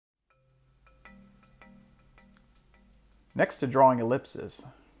Next to drawing ellipses,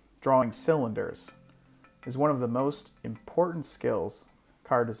 drawing cylinders is one of the most important skills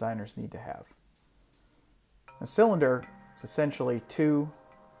car designers need to have. A cylinder is essentially two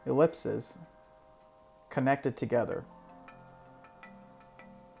ellipses connected together.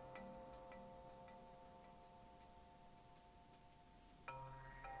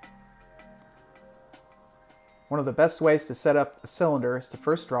 One of the best ways to set up a cylinder is to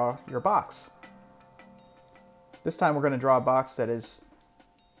first draw your box. This time we're going to draw a box that is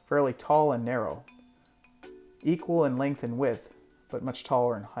fairly tall and narrow, equal in length and width, but much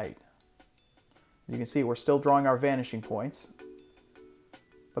taller in height. As you can see, we're still drawing our vanishing points,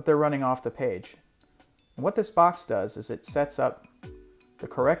 but they're running off the page. And what this box does is it sets up the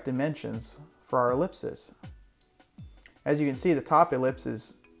correct dimensions for our ellipses. As you can see, the top ellipse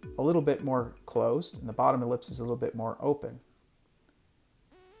is a little bit more closed and the bottom ellipse is a little bit more open.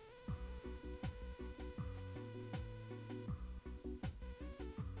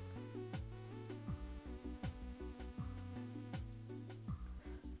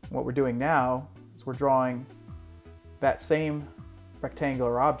 What we're doing now is we're drawing that same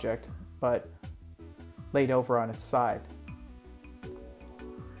rectangular object, but laid over on its side.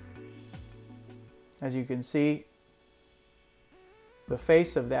 As you can see, the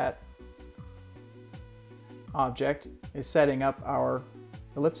face of that object is setting up our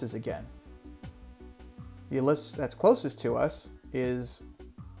ellipses again. The ellipse that's closest to us is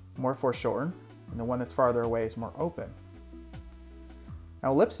more foreshortened, and the one that's farther away is more open.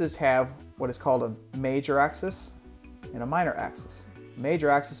 Now, ellipses have what is called a major axis and a minor axis. The major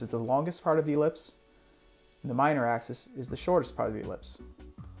axis is the longest part of the ellipse, and the minor axis is the shortest part of the ellipse.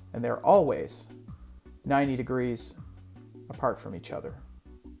 And they're always 90 degrees apart from each other.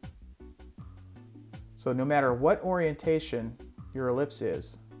 So no matter what orientation your ellipse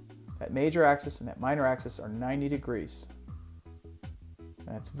is, that major axis and that minor axis are 90 degrees. And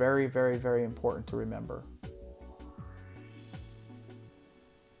that's very, very, very important to remember.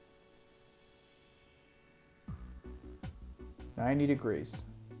 "90 degrees.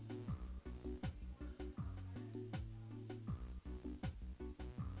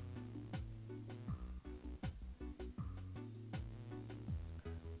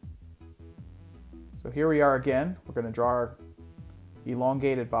 So here we are again. We're going to draw our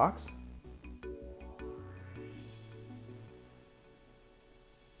elongated box.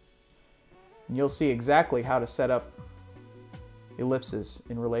 And you'll see exactly how to set up ellipses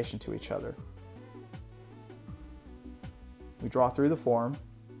in relation to each other. We draw through the form,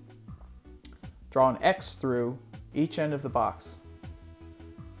 draw an X through each end of the box.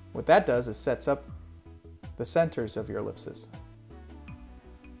 What that does is sets up the centers of your ellipses.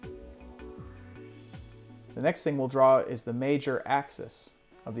 The next thing we'll draw is the major axis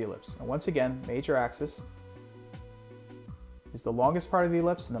of the ellipse. And once again, major axis is the longest part of the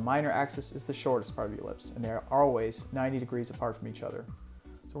ellipse and the minor axis is the shortest part of the ellipse. And they're always 90 degrees apart from each other.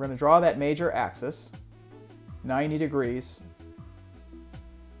 So we're going to draw that major axis 90 degrees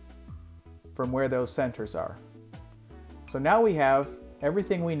from where those centers are. So now we have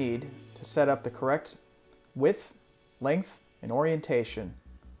everything we need to set up the correct width, length, and orientation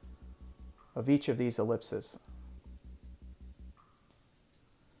of each of these ellipses.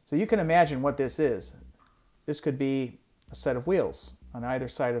 So you can imagine what this is. This could be a set of wheels on either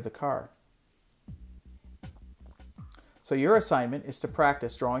side of the car. So your assignment is to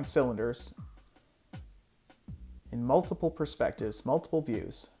practice drawing cylinders in multiple perspectives, multiple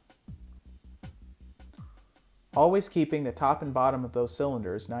views, always keeping the top and bottom of those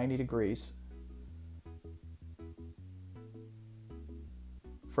cylinders 90 degrees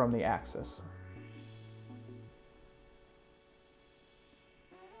from the axis.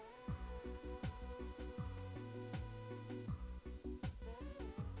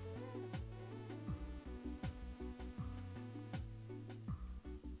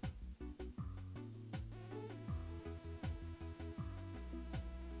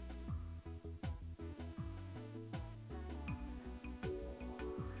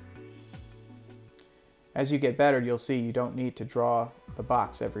 As you get better, you'll see you don't need to draw the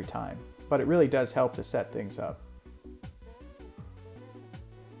box every time, but it really does help to set things up.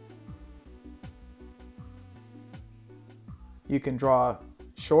 You can draw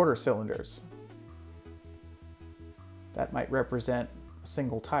shorter cylinders. That might represent a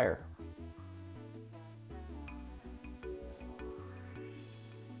single tire.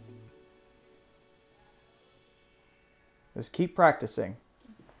 Just keep practicing.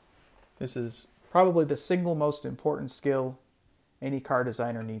 This is probably the single most important skill any car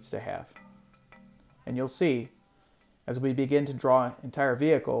designer needs to have. And you'll see, as we begin to draw entire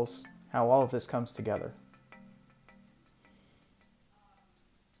vehicles, how all of this comes together.